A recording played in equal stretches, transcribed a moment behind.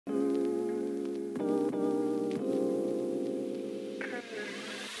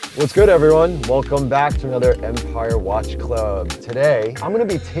What's good, everyone? Welcome back to another Empire Watch Club. Today, I'm gonna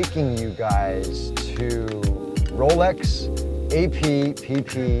be taking you guys to Rolex, AP,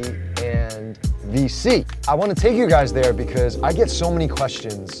 PP, and VC. I wanna take you guys there because I get so many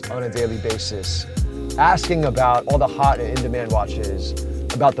questions on a daily basis asking about all the hot and in-demand watches,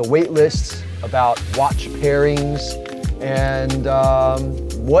 about the wait lists, about watch pairings, and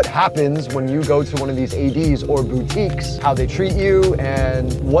what happens when you go to one of these ADs or boutiques, how they treat you,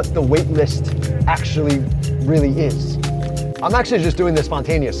 and what the wait list actually really is. I'm actually just doing this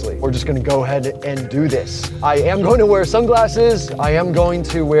spontaneously. We're just gonna go ahead and do this. I am going to wear sunglasses. I am going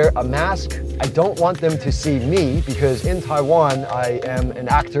to wear a mask. I don't want them to see me because in Taiwan, I am an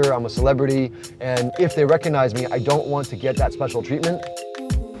actor, I'm a celebrity, and if they recognize me, I don't want to get that special treatment.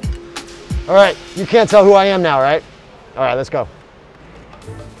 All right, you can't tell who I am now, right? All right, let's go.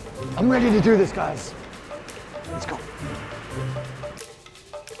 I'm ready to do this, guys. Let's go.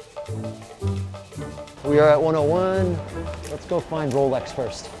 We are at 101. Let's go find Rolex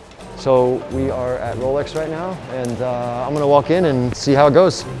first. So we are at Rolex right now, and I'm gonna walk in and see how it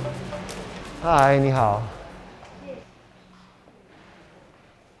goes. Hi, 你好.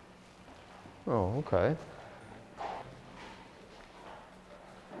 Oh, okay.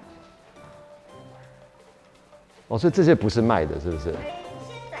 Oh, 所以这些不是卖的，是不是？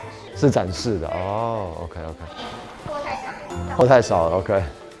是展示的哦。OK。货太少了 OK。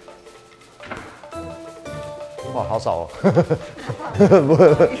哇，好少哦。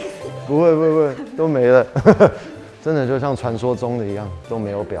不会，都没了。真的就像传说中的一样，都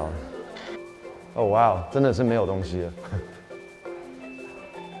没有表了。哦哇，真的是没有东西了。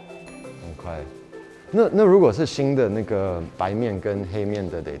OK。那如果是新的那个白面跟黑面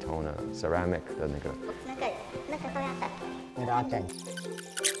的 Daytona Ceramic 的那个都要等，那都要等。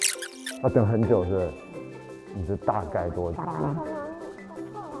要等很久是不是？你这大概多久？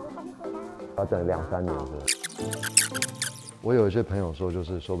要等2-3年是不是？我有一些朋友说，就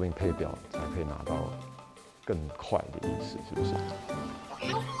是说不定配表才可以拿到更快的意思，是不是？还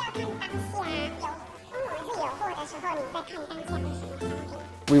是要看当下，我们是有货的时候，你再看当下会什么商品。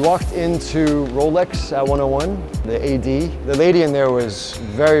We walked into Rolex at 101, the AD. The lady in there was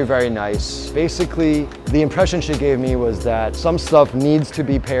very, very nice. Basically, the impression she gave me was that some stuff needs to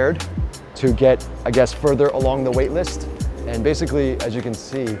be paired to get, I guess, further along the wait list. And basically, as you can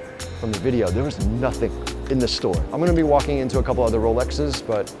see from the video, there was nothing in the store. I'm gonna be walking into a couple other Rolexes,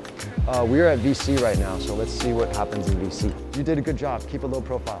 but we're at VC right now, so let's see what happens in VC. You did a good job. Keep a low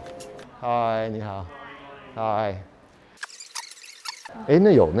profile. Hi, 你好。Hi. 哎，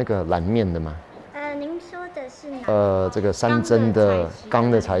那有那个蓝面的吗？您说的是哪？这个3针的钢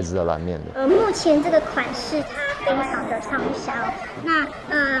的材质的蓝面的。目前这个款式它非常的畅销。那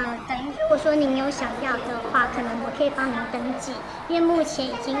等于如果说您有想要的话，可能我可以帮您登记，因为目前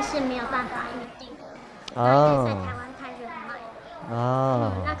已经是没有办法预定了。那在台湾太热卖了。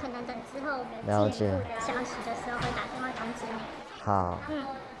哦。那可能等之后我们进一步的消息的时候会打电话通知你。好。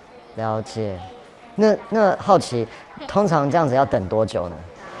了解。那好奇，通常这样子要等多久呢？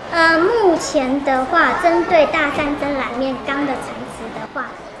目前的话，针对大3针蓝面钢的材质的话，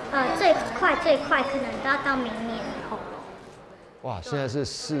最快可能都要到明年以后。哇，现在是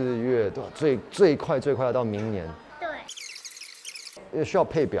4月，最快要到明年。对。需要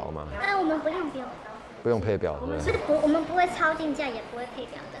配表吗？我们不用。不用配表，我们不会超定价，也不会配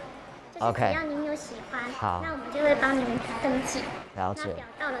表的。就是只要您有喜欢，好，那我们就会帮您登记。了解。那表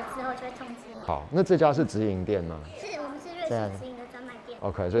到了之后就会通知你。好，那这家是直营店吗？是，我们是瑞士直营的专卖店。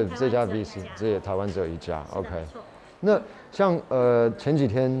OK， 所以这家 VC 这也台湾只有一家。OK， 那像前几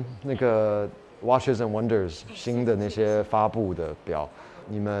天那个 Watches and Wonders 新的那些发布的表，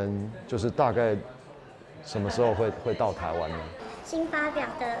你们就是大概什么时候会到台湾呢？新发表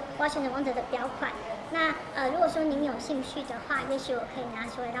的 Watches and Wonders 的表款。那如果说您有兴趣的话，也许我可以拿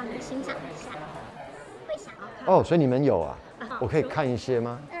出来让您欣赏一下。会想要看？哦，所以你们有啊？我可以看一些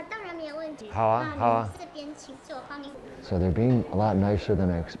吗？当然没有问题。好啊。这边请坐，帮您。So they're being a lot nicer than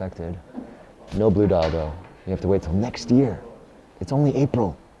I expected. No blue dial though. You have to wait till next year. It's only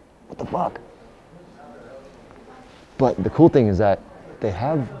April. What the fuck? But the cool thing is that they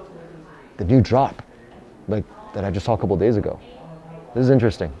have the new drop, like that I just saw a couple days ago. This is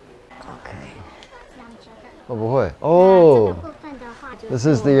interesting. Oh, 不会哦。This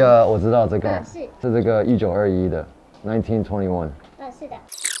is the 我知道这个是这个1921的1921。是的。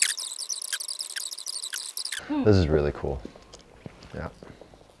This is really cool. Yeah.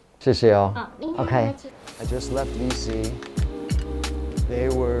 谢谢哦。OK. I just left VC. They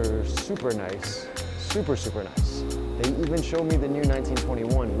were super nice, super nice. They even showed me the new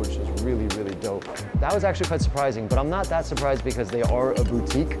 1921, which was really, really dope. That was actually quite surprising, but I'm not that surprised because they are a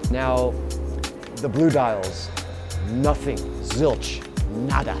boutique. Now, the blue dials, nothing, zilch,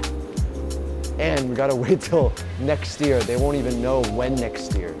 nada. And we gotta wait till next year. They won't even know when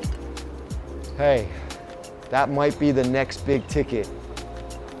next year. Hey, that might be the next big ticket.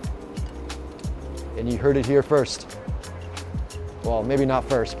 And you heard it here first. Well, maybe not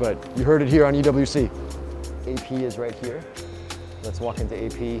first, but you heard it here on EWC. AP is right here. Let's walk into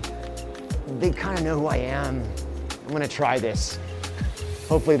AP. They kind of know who I am. I'm gonna try this.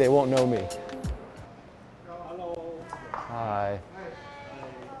 Hopefully they won't know me. Hello. Hi.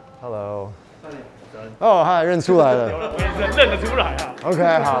 Hello. Oh, hi, 认出来了。我认得出来啊。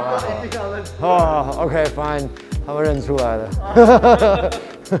OK， 好了。哦 ，OK， fine， 他们认出来了。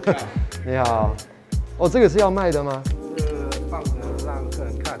你好。哦，这个是要卖的吗？放着让客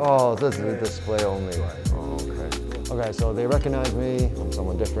人看。哦，这只是 display only. Oh, okay. Okay, so they recognize me. I'm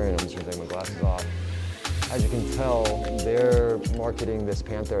someone different. I'm just gonna take my glasses off. As you can tell, they're marketing this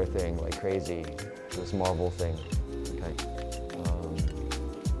Panther thing like crazy. This Marvel thing. Okay.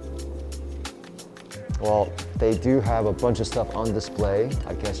 Well, they do have a bunch of stuff on display.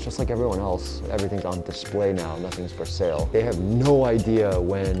 I guess just like everyone else, everything's on display now. Nothing's for sale. They have no idea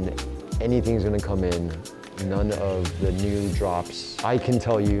when anything's gonna come in. None of the new drops. I can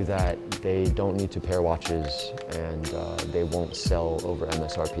tell you that they don't need to pair watches and they won't sell over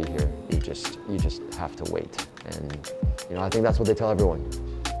MSRP here. You just have to wait. And I think that's what they tell everyone.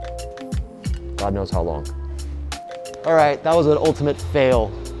 God knows how long. All right, that was an ultimate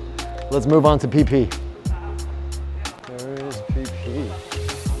fail. Let's move on to PP. There is PP.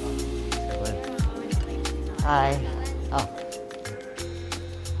 Hi. 哦，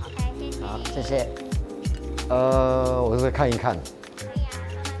好，谢谢。我再看一看。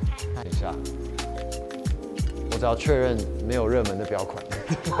看一下。我只要确认没有热门的表款。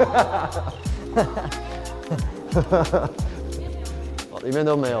里面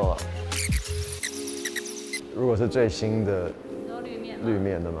都没有了。如果是最新的，绿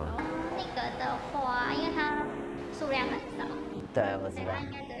面的吗？那个的话，因为它数量很少，对，我知道。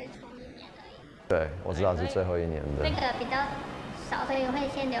应该只是出1年而已。对，我知道是最后1年的。那个比较少，所以会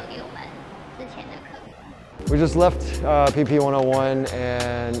先留给我们之前的客人。We just left PP 101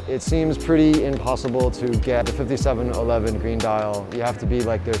 and it seems pretty impossible to get the 5711 green dial. You have to be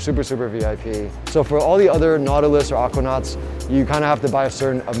like their super VIP. So for all the other Nautilus or Aquanauts, you kind of have to buy a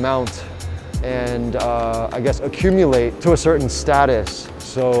certain amount and I guess accumulate to a certain status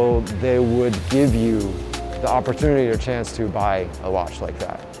so they would give you the opportunity or chance to buy a watch like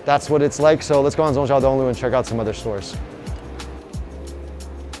that. That's what it's like, so let's go on Zhongxiaodonglu and check out some other stores.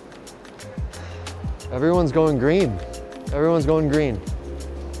 Everyone's going green. Everyone's going green.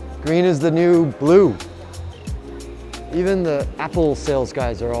 Green is the new blue. Even the Apple sales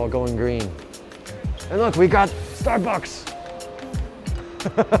guys are all going green. And look, we got Starbucks.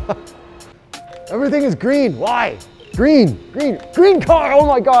 Everything is green. Why? Green, green car. Oh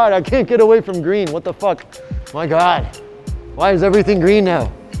my God, I can't get away from green. What the fuck? My God. Why is everything green now?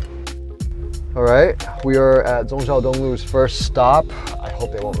 All right, we are at Zhongxiaodonglu's first stop. I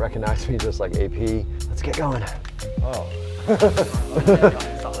hope they won't recognize me just like AP. Let's get going. Oh.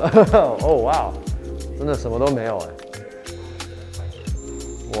 Oh, wow. 真的什么都没有哎。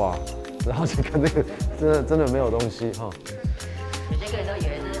哇，然后就看这个，真的没有东西哈。有些客人都以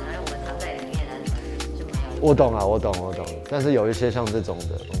为是我们藏在里面的，就没有。我懂啊，我懂。但是有一些像这种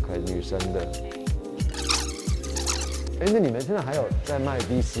的 ，OK， 女生的。哎，那你们现在还有在卖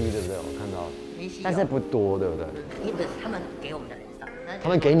VC 对不对？我看到，但是不多，对不对？不是，他们给我们的很少。他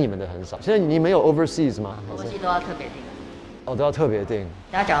们给你们的很少。现在你们有 overseas 吗 ？overseas 都要特别订。哦，都要特别订。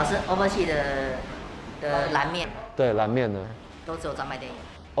他讲的是 overseas 的蓝面。对，蓝面呢？都只有专卖店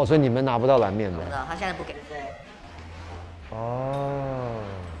有。哦，所以你们拿不到蓝面的。不知道，他现在不给。哦。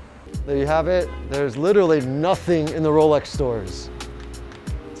There you have it. There's literally nothing in the Rolex stores.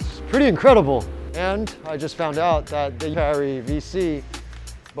 It's pretty incredible. And I just found out that they carry VC,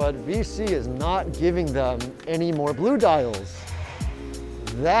 but VC is not giving them any more blue dials.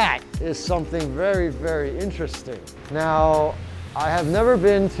 That is something very interesting. Now, I have never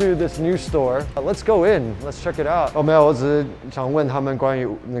been to this new store. Let's go in. Let's check it out. 哦，没有，我只是想问他们关于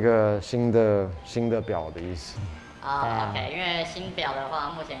那个新的表的意思。OK， 因为新表的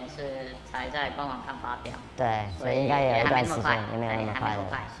话，目前是才在官网上发表。对，所以应该也有一段时间，也没有那么快的。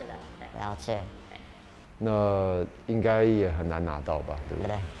是的，了解。那应该也很难拿到吧，对不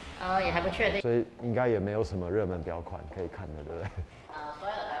对？也还不确定。所以应该也没有什么热门表款可以看的，对不对？所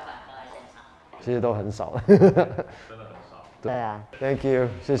有的表款都在现场。其实都很少。真的很少。对啊。Thank you，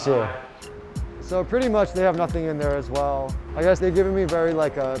 谢谢。So pretty much they have nothing in there as well. I guess they've given me very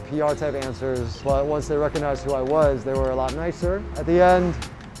like PR type answers, but once they recognized who I was, they were a lot nicer. At the end,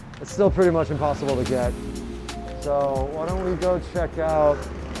 it's still pretty much impossible to get. So why don't we go check out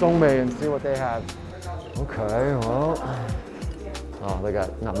Dongmei and see what they have. Okay, well, oh, they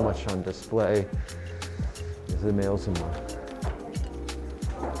got not much on display. 也是没有什么。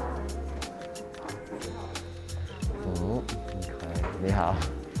哦 ，OK， 你好，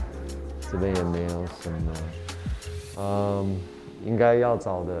这边也没有什么，应该要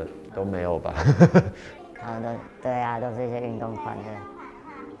找的都没有吧？好的，对啊，都是一些运动款的，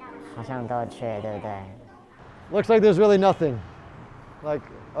好像都缺，对不对？ Looks like there's really nothing, like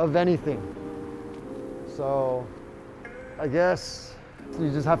of anything. So, I guess you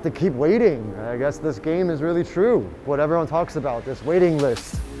just have to keep waiting. I guess this game is really true. What everyone talks about, this waiting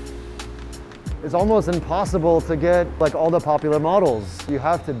list. It's almost impossible to get like all the popular models. You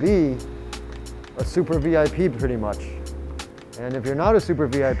have to be a super VIP pretty much. And if you're not a super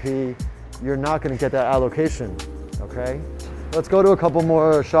VIP, you're not going to get that allocation, okay? Let's go to a couple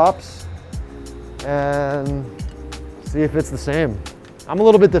more shops and see if it's the same. I'm a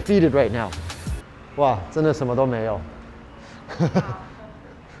little bit defeated right now. Wow, 真的什么都没有。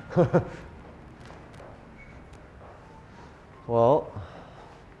Well,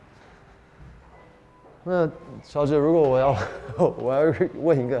 那小姐，如果我要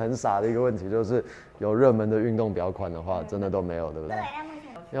问一个很傻的一个问题，就是有热门的运动表款的话，真的都没有，对不对？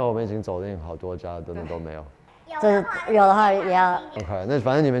因为我们已经走进好多家，真的都没有。这有的话也要 OK， 那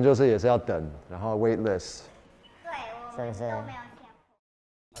反正你们就是也是要等，然后 wait list。是不是？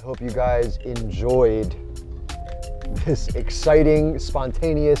 I hope you guys enjoyed this exciting,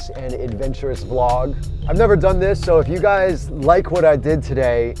 spontaneous, and adventurous vlog. I've never done this, so if you guys like what I did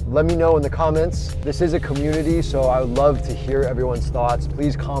today, let me know in the comments. This is a community, so I would love to hear everyone's thoughts.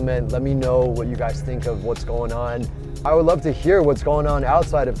 Please comment, let me know what you guys think of what's going on. I would love to hear what's going on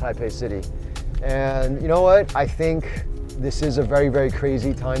outside of Taipei City. And you know what? I think this is a very, very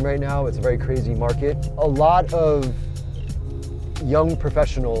crazy time right now. It's a very crazy market. A lot of young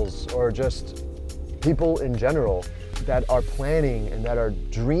professionals or just people in general that are planning and that are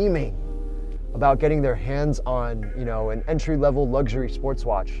dreaming about getting their hands on, you know, an entry-level luxury sports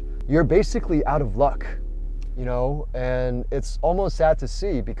watch. You're basically out of luck, you know, and it's almost sad to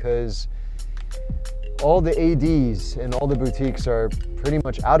see because all the ADs and all the boutiques are pretty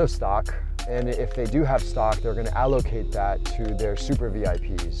much out of stock. And if they do have stock, they're going to allocate that to their super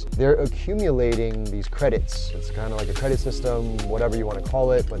VIPs. They're accumulating these credits. It's kind of like a credit system, whatever you want to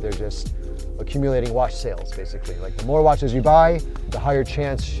call it, but they're just accumulating watch sales, basically. Like the more watches you buy, the higher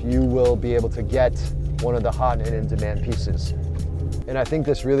chance you will be able to get one of the hot and in-demand pieces. And I think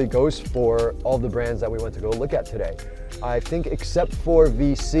this really goes for all the brands that we went to go look at today. I think except for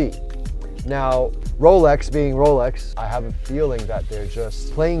VC. Now, Rolex being Rolex, I have a feeling that they're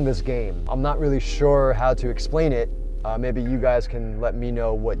just playing this game. I'm not really sure how to explain it. Maybe you guys can let me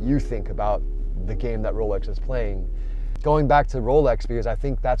know what you think about the game that Rolex is playing. Going back to Rolex, because I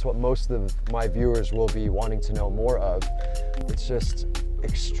think that's what most of my viewers will be wanting to know more of. It's just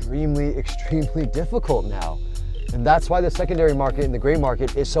extremely, extremely difficult now. And that's why the secondary market and the gray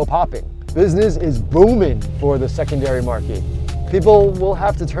market is so popping. Business is booming for the secondary market. People will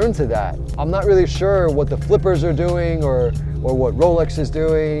have to turn to that. I'm not really sure what the flippers are doing or what Rolex is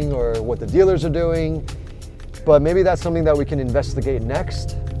doing or what the dealers are doing, but maybe that's something that we can investigate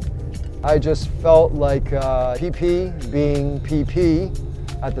next. I just felt like PP being PP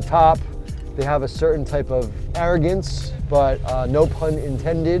at the top, they have a certain type of arrogance, but no pun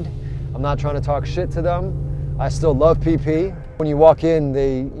intended. I'm not trying to talk shit to them. I still love PP. When you walk in,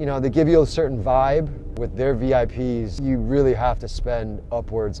 they give you a certain vibe. With their VIPs, you really have to spend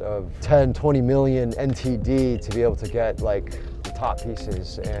upwards of 10, 20 million NTD to be able to get like the top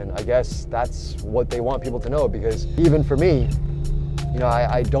pieces. And I guess that's what they want people to know, because even for me, you know,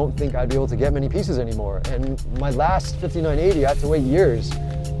 I don't think I'd be able to get many pieces anymore. And my last 5980, I had to wait years,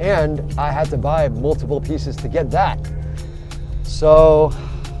 and I had to buy multiple pieces to get that. So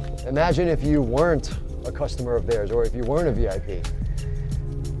imagine if you weren't a customer of theirs, or if you weren't a VIP.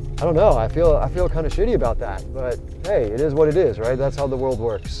 I don't know, I feel kind of shitty about that, but hey, it is what it is, right? That's how the world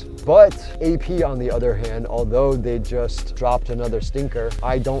works. But AP, on the other hand, although they just dropped another stinker,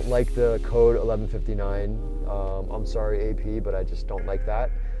 I don't like the code 1159. I'm sorry, AP, but I just don't like that.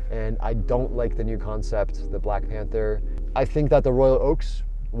 And I don't like the new concept, the Black Panther. I think that the Royal Oaks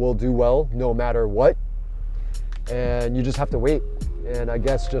will do well no matter what. And you just have to wait. And I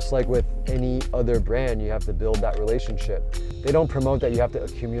guess just like with any other brand, you have to build that relationship. They don't promote that you have to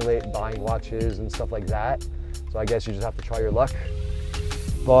accumulate buying watches and stuff like that. So I guess you just have to try your luck.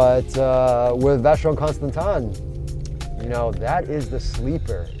 But with Vacheron Constantin, you know, that is the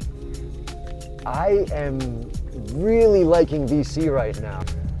sleeper. I am really liking VC right now.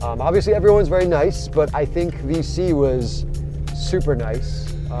 Obviously everyone's very nice, but I think VC was super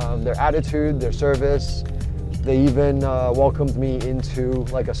nice. Their attitude, their service, they even welcomed me into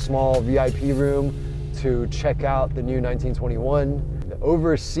like a small VIP room to check out the new 1921. The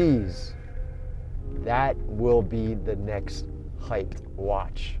overseas, that will be the next hyped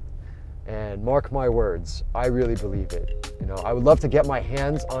watch. And mark my words, I really believe it. You know, I would love to get my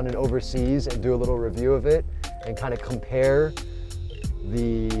hands on an overseas and do a little review of it and kind of compare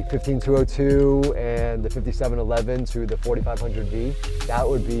the 15202 and the 5711 to the 4500V. That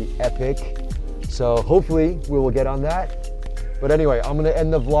would be epic. So hopefully we will get on that. But anyway, I'm gonna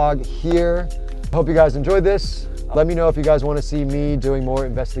end the vlog here. Hope you guys enjoyed this. Let me know if you guys want to see me doing more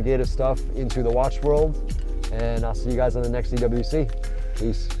investigative stuff into the watch world. And I'll see you guys on the next EWC.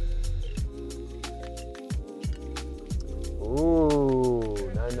 Peace. Ooh,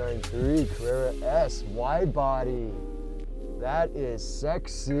 993 Carrera S wide body. That is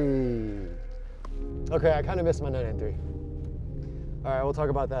sexy. Okay, I kind of missed my 993. All right, we'll talk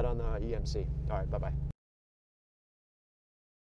about that on the EMC. All right, bye-bye.